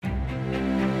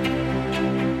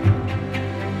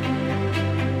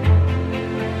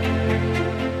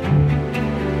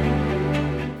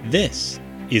This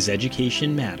is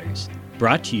Education Matters,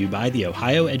 brought to you by the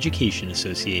Ohio Education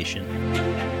Association.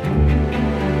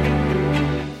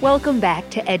 Welcome back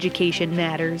to Education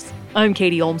Matters. I'm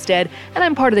Katie Olmstead, and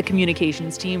I'm part of the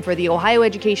communications team for the Ohio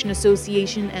Education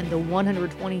Association and the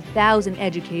 120,000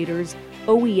 educators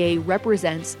OEA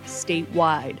represents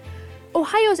statewide.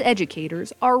 Ohio's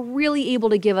educators are really able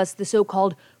to give us the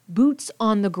so-called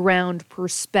boots-on-the-ground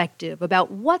perspective about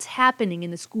what's happening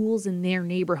in the schools in their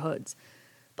neighborhoods.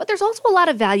 But there's also a lot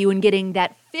of value in getting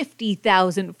that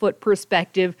 50,000-foot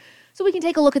perspective so we can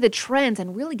take a look at the trends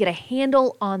and really get a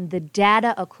handle on the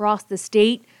data across the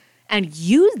state and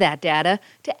use that data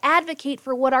to advocate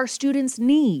for what our students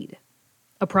need.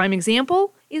 A prime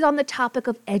example is on the topic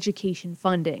of education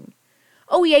funding.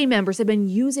 OEA members have been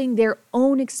using their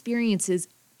own experiences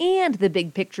and the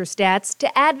big picture stats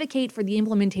to advocate for the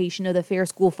implementation of the Fair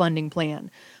School Funding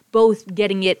Plan, both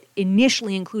getting it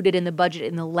initially included in the budget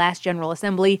in the last General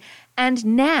Assembly, and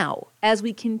now as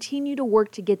we continue to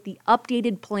work to get the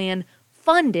updated plan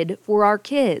funded for our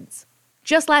kids.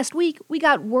 Just last week, we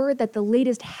got word that the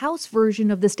latest House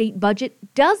version of the state budget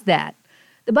does that.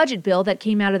 The budget bill that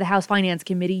came out of the House Finance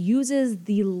Committee uses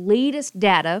the latest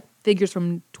data, figures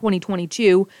from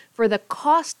 2022, for the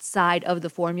cost side of the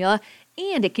formula,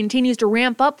 and it continues to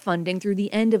ramp up funding through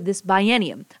the end of this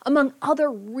biennium, among other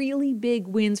really big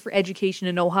wins for education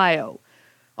in Ohio.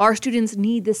 Our students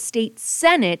need the state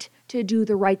Senate to do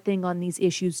the right thing on these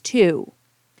issues, too.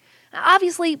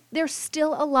 Obviously, there's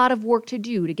still a lot of work to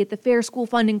do to get the Fair School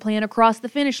Funding Plan across the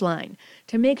finish line,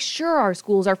 to make sure our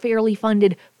schools are fairly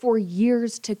funded for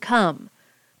years to come.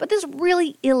 But this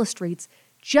really illustrates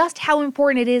just how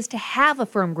important it is to have a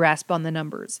firm grasp on the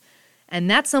numbers. And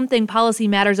that's something Policy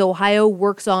Matters Ohio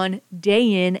works on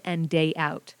day in and day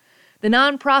out. The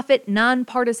nonprofit,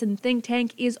 nonpartisan think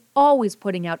tank is always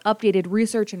putting out updated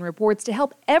research and reports to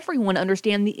help everyone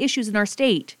understand the issues in our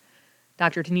state.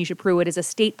 Dr. Tanisha Pruitt is a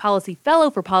state policy fellow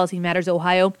for Policy Matters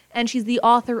Ohio, and she's the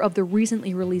author of the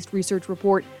recently released research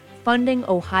report, Funding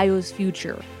Ohio's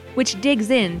Future, which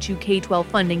digs into K-12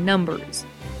 funding numbers.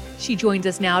 She joins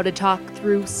us now to talk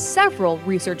through several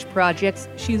research projects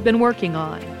she's been working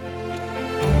on.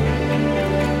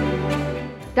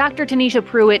 Dr. Tanisha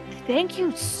Pruitt, thank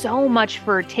you so much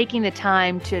for taking the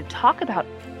time to talk about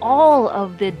all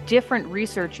of the different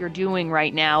research you're doing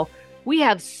right now. We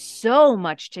have so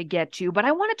much to get to, but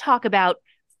I want to talk about,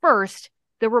 first,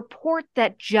 the report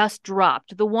that just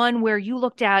dropped, the one where you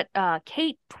looked at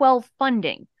K-12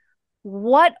 funding.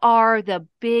 What are the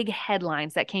big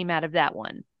headlines that came out of that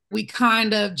one? We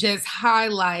kind of just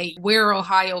highlight where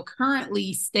Ohio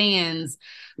currently stands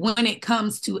when it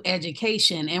comes to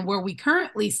education. And where we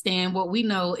currently stand, what we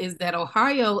know is that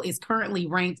Ohio is currently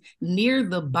ranked near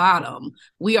the bottom.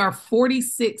 We are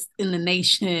 46th in the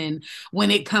nation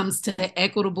when it comes to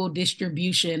equitable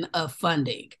distribution of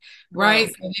funding, right?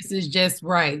 Wow. So this is just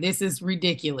right. This is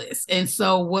ridiculous. And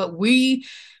so what we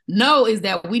know is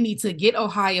that we need to get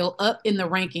Ohio up in the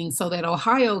rankings so that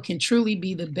Ohio can truly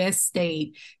be the best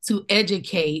state to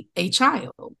educate a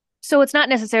child. So it's not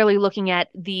necessarily looking at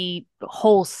the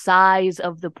whole size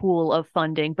of the pool of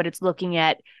funding, but it's looking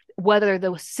at whether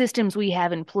the systems we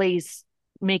have in place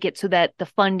make it so that the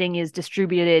funding is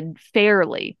distributed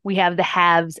fairly. We have the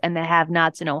haves and the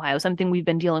have-nots in Ohio, something we've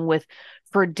been dealing with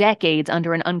for decades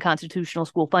under an unconstitutional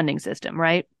school funding system,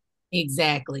 right?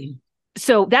 Exactly.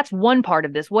 So that's one part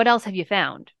of this. What else have you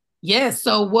found? Yes.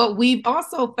 So what we've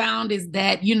also found is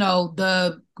that,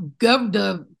 the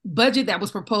budget that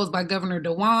was proposed by Governor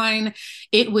DeWine,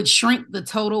 it would shrink the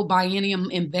total biennium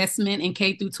investment in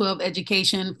K through 12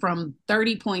 education from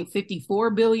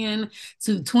 $30.54 billion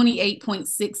to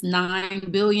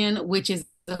 $28.69 billion, which is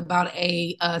about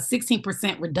a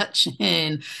 16%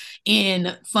 reduction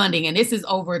in funding. And this is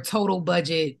over a total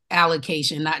budget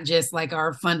allocation, not just like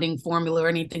our funding formula or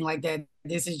anything like that.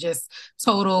 This is just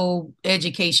total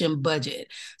education budget.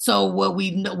 So what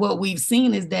we've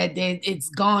seen is that it's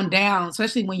gone down,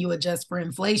 especially when you adjust for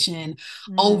inflation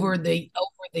over the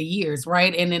years,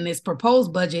 right? And in this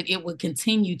proposed budget, it would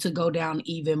continue to go down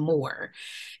even more.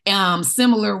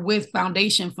 Similar with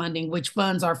foundation funding, which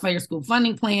funds our Fair School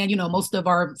Funding Plan. Most of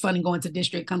our funding going to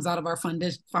district comes out of our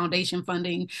foundation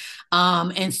funding.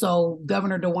 And so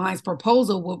Governor DeWine's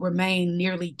proposal would remain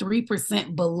nearly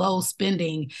 3% below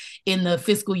spending in the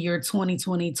fiscal year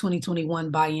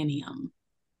 2020-2021 biennium.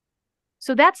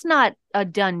 So that's not a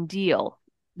done deal.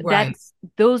 Right.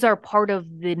 Those are part of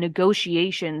the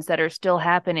negotiations that are still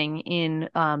happening in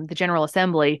the General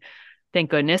Assembly. Thank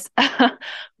goodness.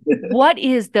 What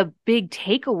is the big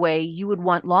takeaway you would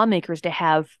want lawmakers to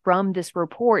have from this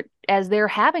report as they're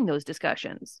having those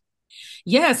discussions?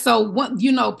 Yeah. So what,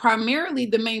 primarily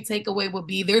the main takeaway would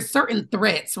be there's certain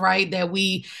threats, right, that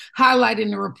we highlight in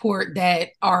the report that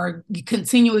are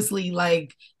continuously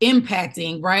like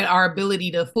impacting, right, our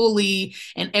ability to fully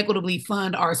and equitably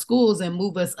fund our schools and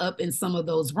move us up in some of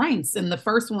those ranks. And the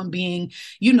first one being,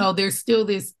 there's still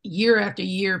this year after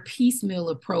year piecemeal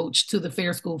approach to the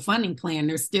Fair School Funding Plan.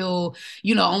 There's still,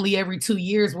 only every 2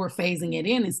 years we're phasing it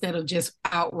in instead of just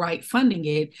outright funding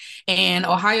it. And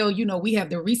Ohio, we have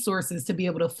the resources to be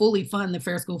able to fully fund the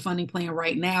Fair School Funding Plan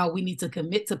right now. We need to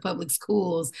commit to public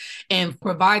schools and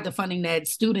provide the funding that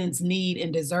students need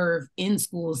and deserve in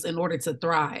schools in order to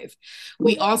thrive.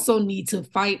 We also need to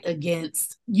fight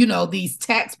against, these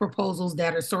tax proposals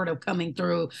that are sort of coming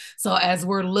through. So as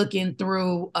we're looking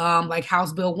through like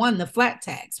House Bill 1, the flat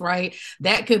tax, right?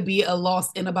 That could be a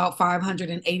loss in about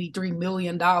 $583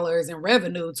 million in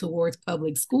revenue towards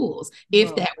public schools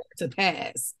if that were to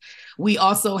pass. We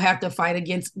also have to fight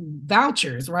against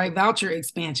vouchers, right? Voucher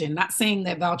expansion. Not saying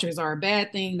that vouchers are a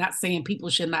bad thing, not saying people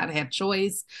should not have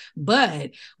choice.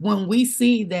 But when we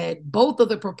see that both of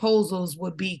the proposals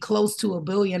would be close to $1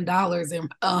 billion in,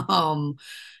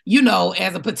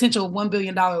 as a potential $1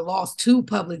 billion loss to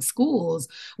public schools,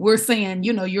 we're saying,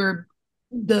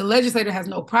 the legislator has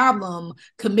no problem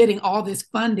committing all this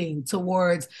funding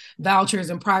towards vouchers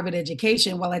and private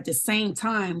education, while at the same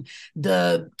time,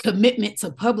 the commitment to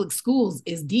public schools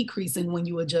is decreasing when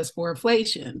you adjust for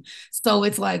inflation. So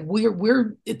it's like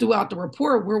we're throughout the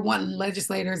report, we're wanting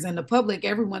legislators and the public,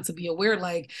 everyone to be aware,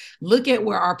 like, look at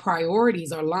where our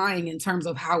priorities are lying in terms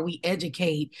of how we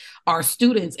educate our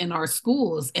students in our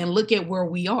schools, and look at where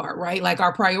we are, right? Like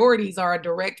our priorities are a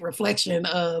direct reflection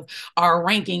of our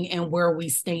ranking and where we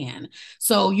stand.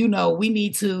 So, we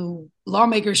need to,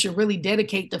 lawmakers should really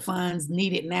dedicate the funds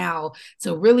needed now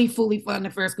to really fully fund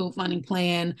the Fair School Funding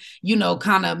Plan,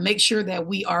 kind of make sure that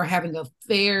we are having a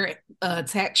fair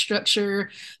tax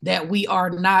structure, that we are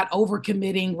not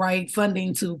overcommitting, right,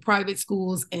 funding to private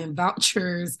schools and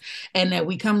vouchers, and that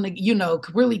we come to,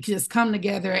 really just come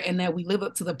together, and that we live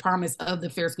up to the promise of the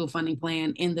Fair School Funding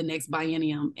Plan in the next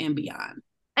biennium and beyond.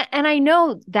 And I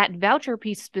know that voucher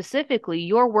piece specifically,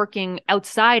 you're working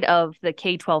outside of the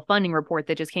K-12 funding report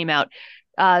that just came out.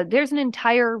 There's an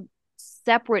entire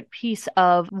separate piece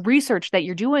of research that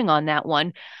you're doing on that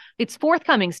one. It's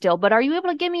forthcoming still, but are you able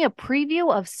to give me a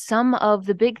preview of some of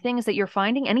the big things that you're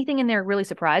finding? Anything in there really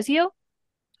surprise you?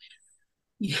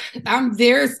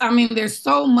 There's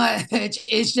so much.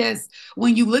 It's just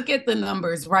when you look at the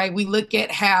numbers, right? We look at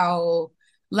how,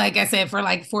 like I said,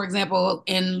 for example,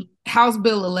 in House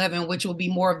Bill 11, which will be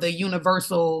more of the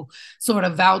universal sort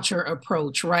of voucher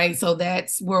approach, right? So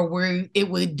that's where it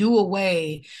would do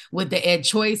away with the Ed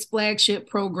Choice flagship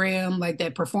program, like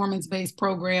that performance-based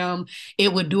program.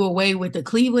 It would do away with the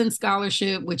Cleveland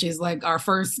Scholarship, which is like our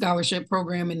first scholarship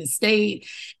program in the state.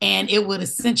 And it would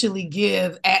essentially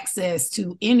give access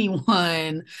to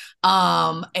anyone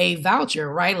a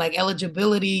voucher, right? Like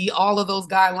eligibility, all of those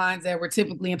guidelines that were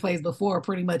typically in place before are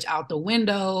pretty much out the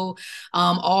window.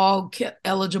 All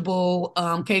eligible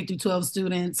K through 12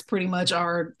 students pretty much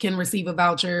can receive a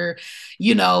voucher.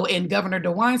 In Governor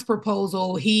DeWine's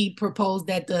proposal, he proposed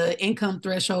that the income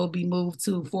threshold be moved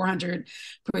to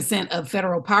 400% of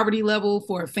federal poverty level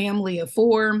for a family of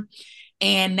four.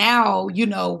 And now,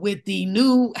 with the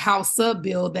new House sub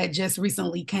bill that just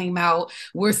recently came out,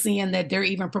 we're seeing that they're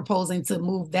even proposing to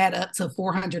move that up to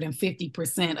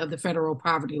 450% of the federal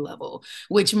poverty level,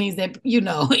 which means that,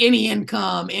 any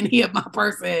income, any of my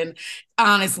person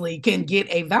honestly can get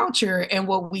a voucher. And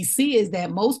what we see is that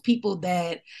most people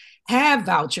that have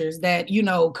vouchers, that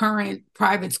current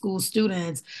private school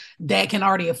students that can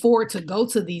already afford to go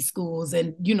to these schools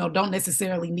and don't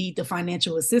necessarily need the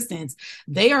financial assistance,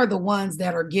 they are the ones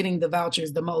that are getting the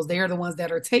vouchers the most. They are the ones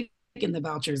that are taking the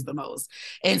vouchers the most.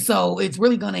 And so it's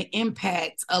really going to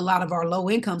impact a lot of our low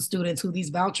income students who these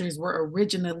vouchers were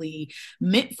originally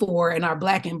meant for, and our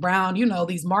Black and brown,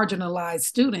 these marginalized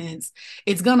students.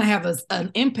 It's going to have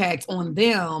an impact on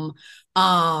them,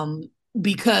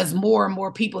 because more and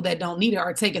more people that don't need it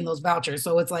are taking those vouchers.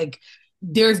 So it's like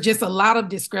there's just a lot of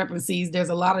discrepancies. There's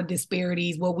a lot of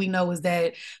disparities. What we know is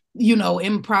that,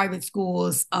 in private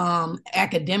schools,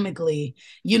 academically,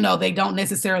 they don't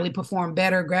necessarily perform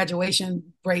better.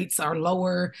 Graduation rates are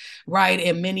lower, right,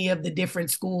 in many of the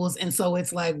different schools. And so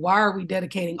it's like, why are we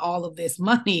dedicating all of this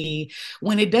money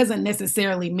when it doesn't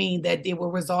necessarily mean that it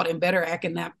will result in better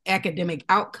academic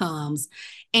outcomes?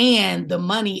 And the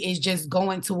money is just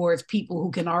going towards people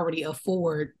who can already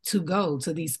afford to go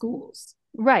to these schools.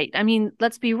 Right. I mean,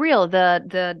 let's be real.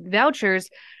 The vouchers,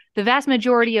 the vast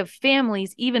majority of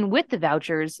families, even with the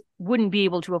vouchers, wouldn't be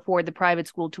able to afford the private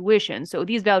school tuition. So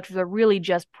these vouchers are really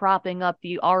just propping up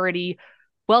the already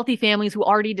wealthy families who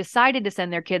already decided to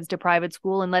send their kids to private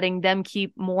school and letting them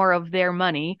keep more of their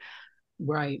money.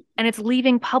 Right. And it's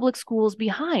leaving public schools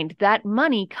behind. That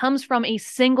money comes from a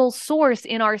single source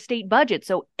in our state budget.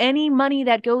 So any money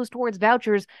that goes towards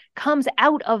vouchers comes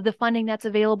out of the funding that's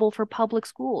available for public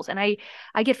schools. And I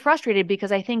get frustrated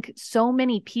because I think so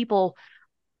many people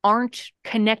aren't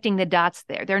connecting the dots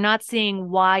there. They're not seeing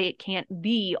why it can't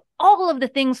be all of the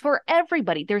things for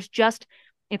everybody.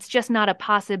 It's just not a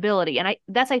possibility. And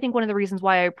that's, I think, one of the reasons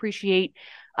why I appreciate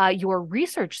your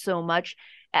research so much,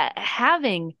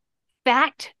 having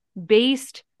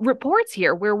fact-based reports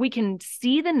here where we can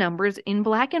see the numbers in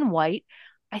black and white,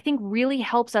 I think really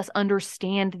helps us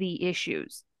understand the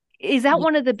issues. Is that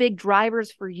one of the big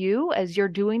drivers for you as you're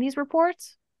doing these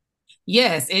reports?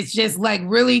 Yes, it's just like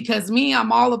really because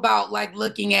I'm all about like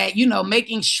looking at,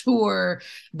 making sure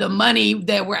the money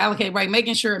that we're allocated, right,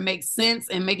 making sure it makes sense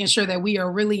and making sure that we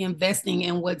are really investing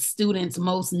in what students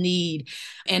most need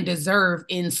and deserve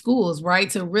in schools, right,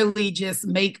 to really just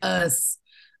make us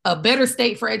a better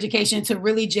state for education, to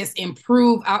really just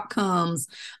improve outcomes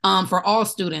for all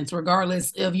students,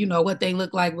 regardless of, what they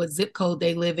look like, what zip code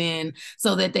they live in,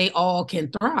 so that they all can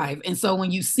thrive. And so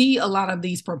when you see a lot of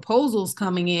these proposals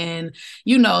coming in,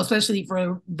 especially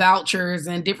for vouchers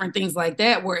and different things like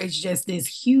that, where it's just this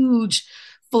huge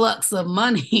flux of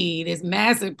money, this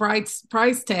massive price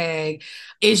tag,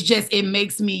 it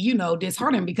makes me,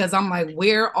 disheartened, because I'm like,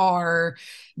 where are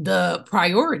the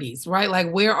priorities, right? Like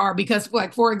because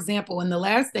like, for example, in the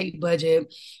last state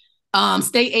budget,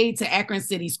 state aid to Akron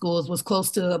City schools was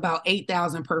close to about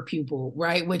 $8,000 per pupil,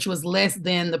 right? Which was less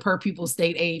than the per pupil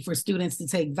state aid for students to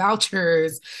take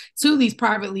vouchers to these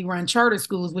privately run charter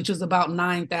schools, which was about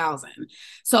 $9,000.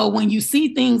 So when you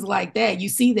see things like that, you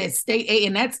see that state aid,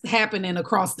 and that's happening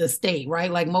across the state, right?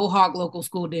 Like Mohawk Local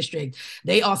School District,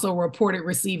 they also reported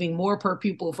receiving more per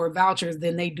pupil for vouchers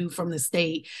than they do from the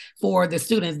state for the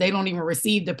students. They don't even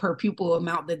receive the per pupil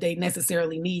amount that they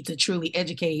necessarily need to truly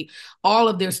educate all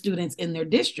of their students in their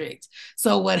district.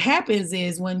 So what happens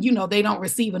is when, they don't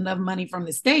receive enough money from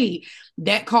the state,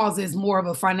 that causes more of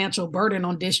a financial burden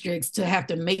on districts to have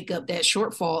to make up that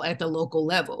shortfall at the local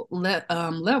level.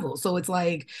 So it's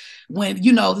like when,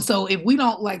 so if we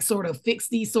don't like sort of fix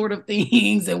these sort of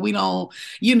things, and we don't,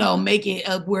 make it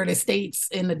up where the states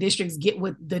and the districts get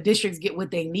what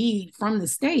they need from the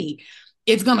state,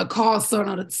 it's going to cause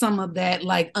some of that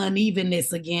like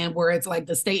unevenness again, where it's like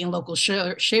the state and local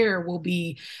share will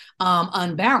be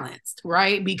unbalanced,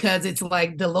 right? Because it's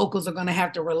like the locals are going to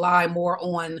have to rely more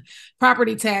on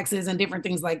property taxes and different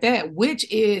things like that,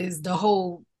 which is the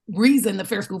whole reason the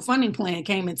Fair School Funding Plan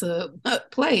came into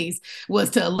place,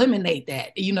 was to eliminate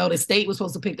that. The state was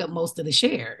supposed to pick up most of the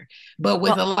share, but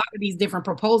with a lot of these different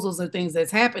proposals and things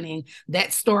that's happening,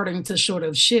 that's starting to sort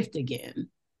of shift again.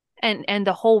 And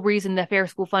the whole reason the Fair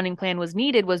School Funding Plan was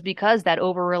needed was because that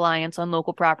over-reliance on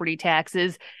local property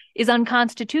taxes is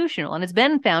unconstitutional, and it's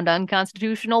been found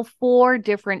unconstitutional 4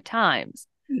 different times.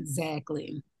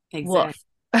 Exactly. Woof.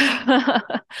 I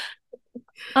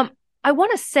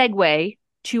want to segue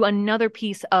to another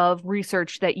piece of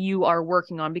research that you are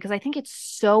working on, because I think it's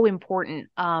so important,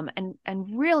 and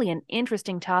really an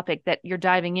interesting topic that you're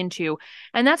diving into.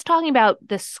 And that's talking about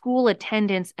the school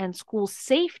attendance and school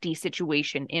safety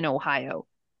situation in Ohio.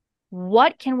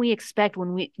 What can we expect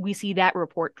when we see that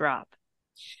report drop?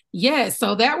 Yeah,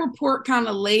 so that report kind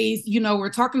of lays, we're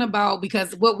talking about,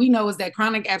 because what we know is that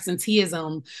chronic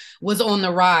absenteeism was on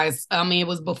the rise. I mean, it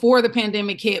was before the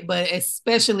pandemic hit, but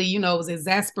especially, it was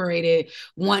exacerbated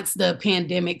once the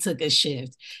pandemic took a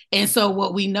shift. And so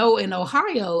what we know in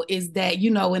Ohio is that,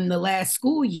 in the last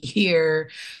school year,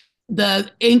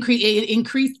 it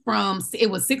increased from,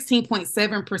 it was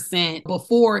 16.7%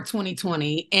 before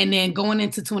 2020, and then going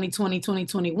into 2020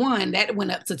 2021 that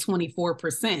went up to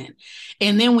 24%.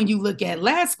 And then when you look at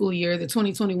last school year, the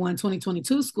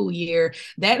 2021-2022 school year,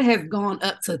 that has gone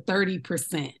up to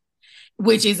 30%,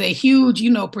 which is a huge,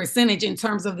 percentage in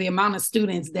terms of the amount of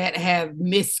students that have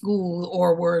missed school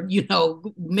or were,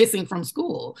 missing from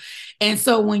school. And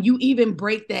so when you even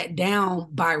break that down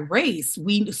by race,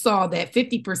 we saw that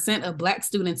 50% of Black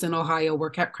students in Ohio were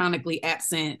chronically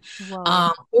absent.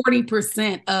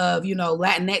 40% of,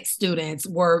 Latinx students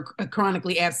were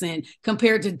chronically absent,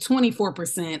 compared to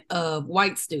 24% of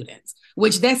white students,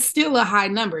 which that's still a high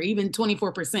number. Even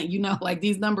 24%, like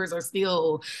these numbers are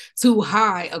still too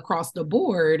high across the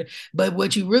board. But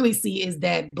what you really see is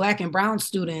that Black and brown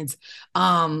students,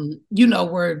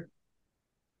 were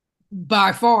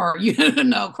by far,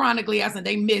 chronically absent.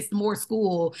 They missed more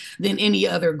school than any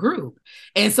other group.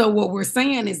 And so what we're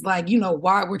saying is like,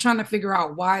 why we're trying to figure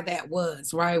out why that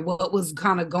was, right? What was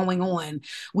kind of going on.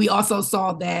 We also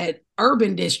saw that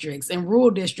urban districts and rural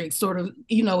districts sort of,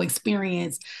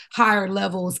 experience higher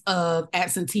levels of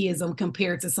absenteeism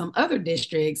compared to some other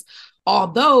districts.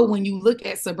 Although when you look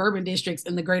at suburban districts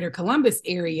in the greater Columbus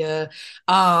area,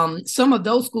 some of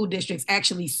those school districts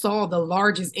actually saw the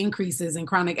largest increases in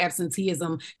chronic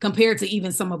absenteeism compared to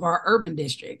even some of our urban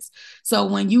districts. So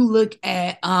when you look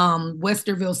at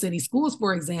Westerville City Schools,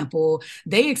 for example,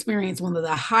 they experienced one of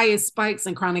the highest spikes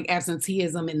in chronic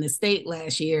absenteeism in the state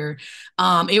last year.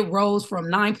 It rose from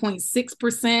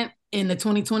 9.6% in the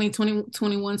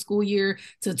 2020-2021 school year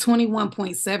to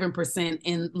 21.7%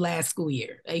 in last school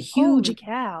year. A huge, holy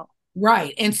cow.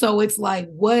 right. And so it's like,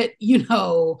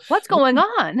 What's going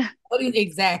on?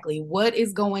 exactly what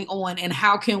is going on, and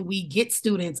how can we get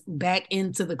students back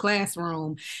into the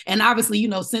classroom? And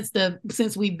obviously,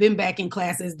 since we've been back in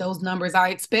classes, those numbers, I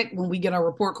expect when we get our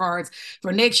report cards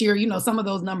for next year, some of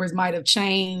those numbers might have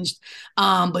changed,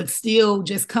 but still,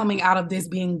 just coming out of this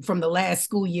being from the last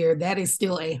school year, that is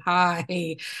still a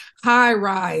high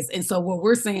rise. And so what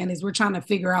we're saying is we're trying to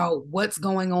figure out what's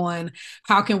going on,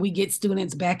 how can we get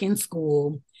students back in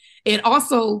school. It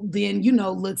also then,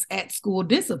 looks at school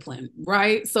discipline,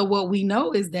 right? So what we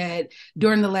know is that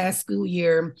during the last school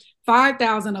year,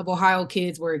 5,000 of Ohio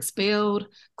kids were expelled,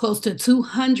 close to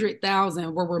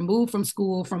 200,000 were removed from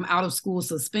school from out of school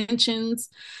suspensions,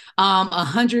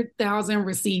 100,000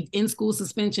 received in-school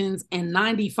suspensions, and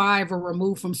 95 were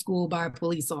removed from school by a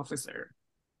police officer.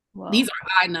 Whoa. These are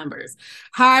high numbers,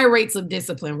 high rates of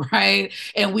discipline, right?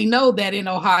 And we know that in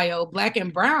Ohio, Black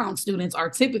and Brown students are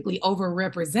typically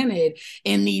overrepresented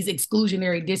in these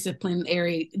exclusionary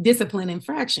discipline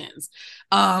infractions.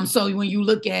 So when you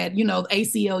look at, the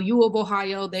ACLU of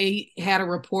Ohio, they had a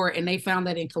report and they found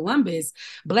that in Columbus,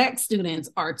 Black students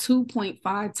are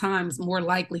 2.5 times more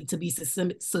likely to be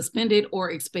suspended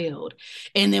or expelled.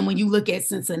 And then when you look at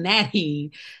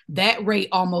Cincinnati, that rate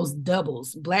almost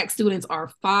doubles. Black students are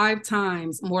 5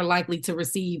 times more likely to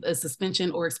receive a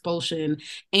suspension or expulsion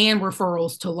and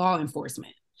referrals to law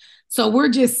enforcement. So we're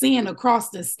just seeing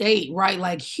across the state, right,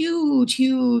 like huge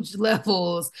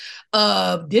levels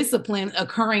of discipline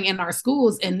occurring in our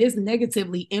schools. And this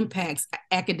negatively impacts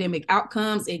academic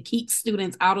outcomes. It keeps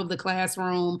students out of the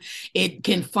classroom. It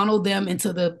can funnel them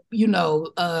into the,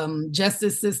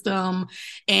 justice system.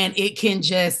 And it can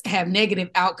just have negative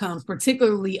outcomes,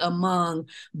 particularly among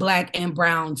Black and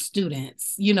Brown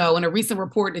students. In a recent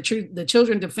report, the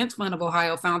Children Defense Fund of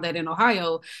Ohio found that in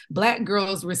Ohio, Black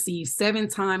girls receive 7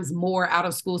 times more out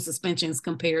of school suspensions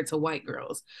compared to white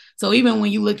girls. So even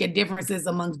when you look at differences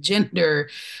amongst gender,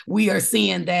 we are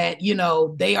seeing that,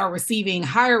 they are receiving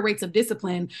higher rates of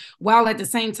discipline while at the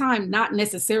same time not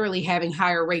necessarily having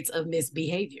higher rates of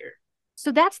misbehavior.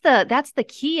 So that's the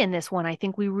key in this one. I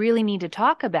think we really need to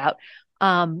talk about.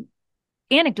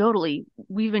 Anecdotally,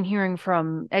 we've been hearing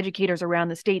from educators around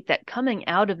the state that coming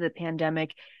out of the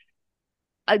pandemic,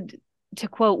 to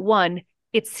quote one,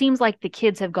 it seems like the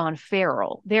kids have gone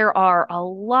feral. There are a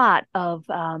lot of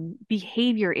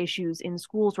behavior issues in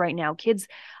schools right now. Kids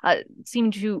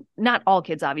seem to, not all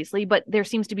kids, obviously, but there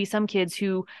seems to be some kids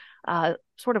who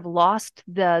sort of lost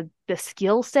the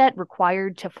skill set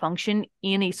required to function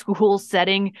in a school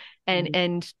setting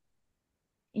and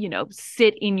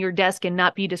sit in your desk and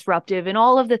not be disruptive and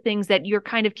all of the things that you're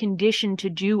kind of conditioned to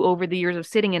do over the years of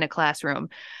sitting in a classroom.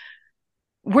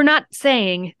 We're not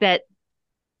saying that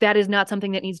is not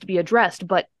something that needs to be addressed,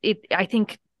 but I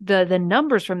think the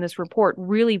numbers from this report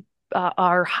really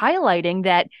are highlighting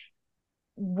that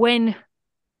we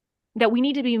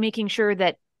need to be making sure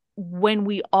that when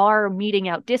we are meting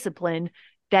out discipline,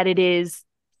 that it is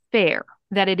fair,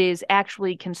 that it is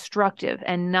actually constructive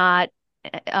and not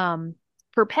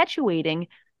perpetuating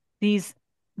these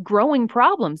growing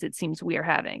problems it seems we are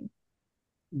having.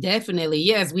 Definitely.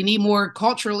 Yes. We need more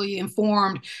culturally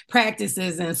informed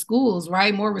practices in schools,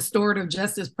 right? More restorative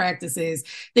justice practices,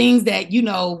 things that,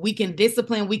 we can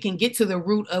discipline, we can get to the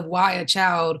root of why a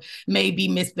child may be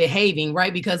misbehaving,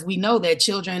 right? Because we know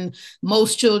that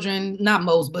most children, not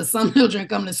most, but some children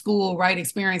come to school, right,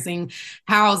 experiencing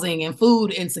housing and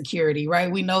food insecurity,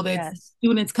 right? We know that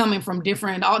students coming from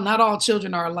not all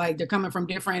children are alike. They're coming from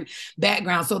different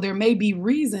backgrounds. So there may be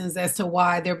reasons as to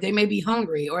why they may be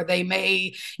hungry, or they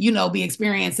may be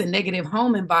experiencing negative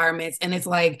home environments. And it's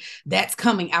like, that's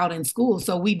coming out in school.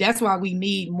 So that's why we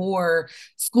need more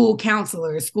school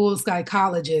counselors, school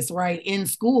psychologists, right, in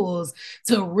schools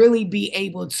to really be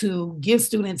able to give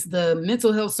students the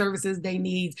mental health services they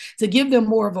need, to give them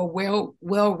more of a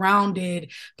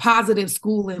well-rounded, positive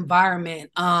school environment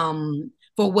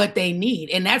for what they need.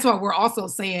 And that's why we're also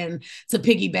saying, to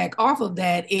piggyback off of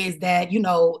that, is that,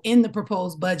 in the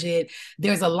proposed budget,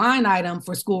 there's a line item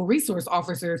for school resource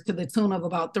officers to the tune of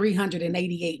about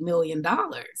 $388 million.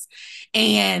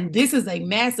 And this is a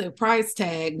massive price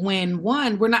tag when,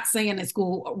 one, we're not saying that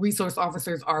school resource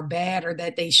officers are bad or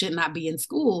that they should not be in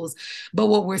schools. But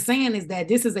what we're saying is that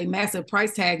this is a massive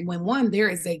price tag when, one, there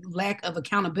is a lack of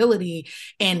accountability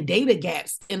and data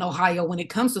gaps in Ohio when it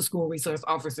comes to school resource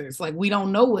officers. Like, we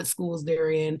don't know what schools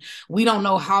they're in. We don't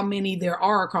know how many there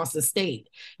are across the state.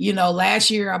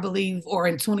 Last year, I believe, or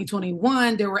in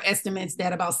 2021, there were estimates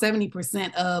that about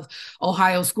 70% of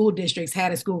Ohio school districts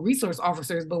had a school resource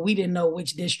officers, but we didn't know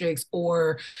which districts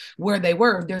or where they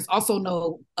were. There's also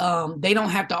no, they don't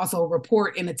have to also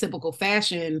report in a typical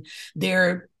fashion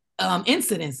their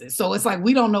incidences. So it's like,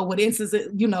 we don't know what instances,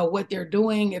 what they're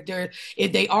doing,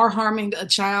 if they are harming a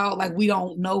child, like, we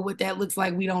don't know what that looks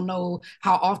like. We don't know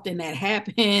how often that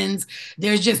happens.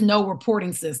 There's just no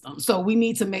reporting system. So we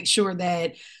need to make sure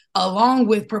that, along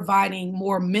with providing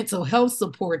more mental health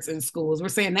supports in schools, we're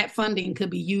saying that funding could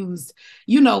be used,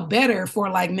 better for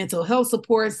like mental health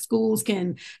supports. Schools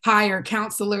can hire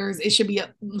counselors. It should be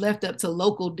left up to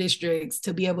local districts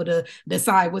to be able to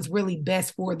decide what's really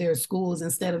best for their schools,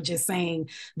 instead of just saying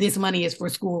this money is for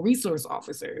school resource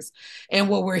officers. And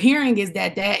what we're hearing is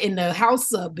that in the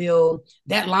House bill,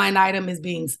 that line item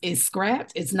is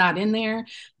scrapped. It's not in there,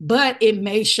 but it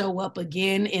may show up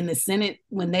again in the Senate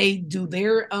when they do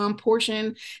their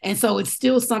portion. And so it's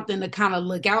still something to kind of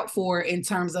look out for in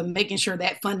terms of making sure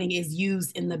that funding is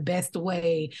used in the best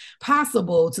way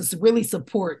possible to really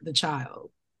support the child.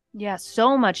 Yeah,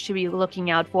 so much to be looking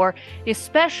out for,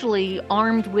 especially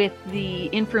armed with the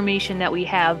information that we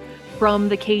have from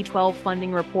the K-12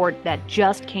 funding report that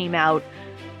just came out.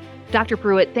 Dr.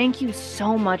 Pruitt, thank you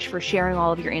so much for sharing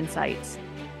all of your insights.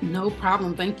 No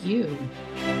problem. Thank you.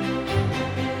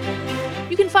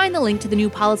 You can find the link to the new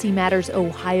Policy Matters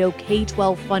Ohio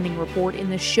K-12 funding report in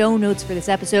the show notes for this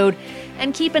episode,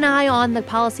 and keep an eye on the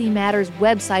Policy Matters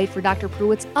website for Dr.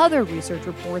 Pruitt's other research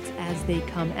reports as they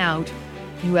come out.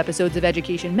 New episodes of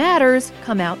Education Matters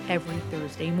come out every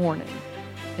Thursday morning.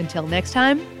 Until next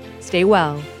time, stay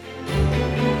well.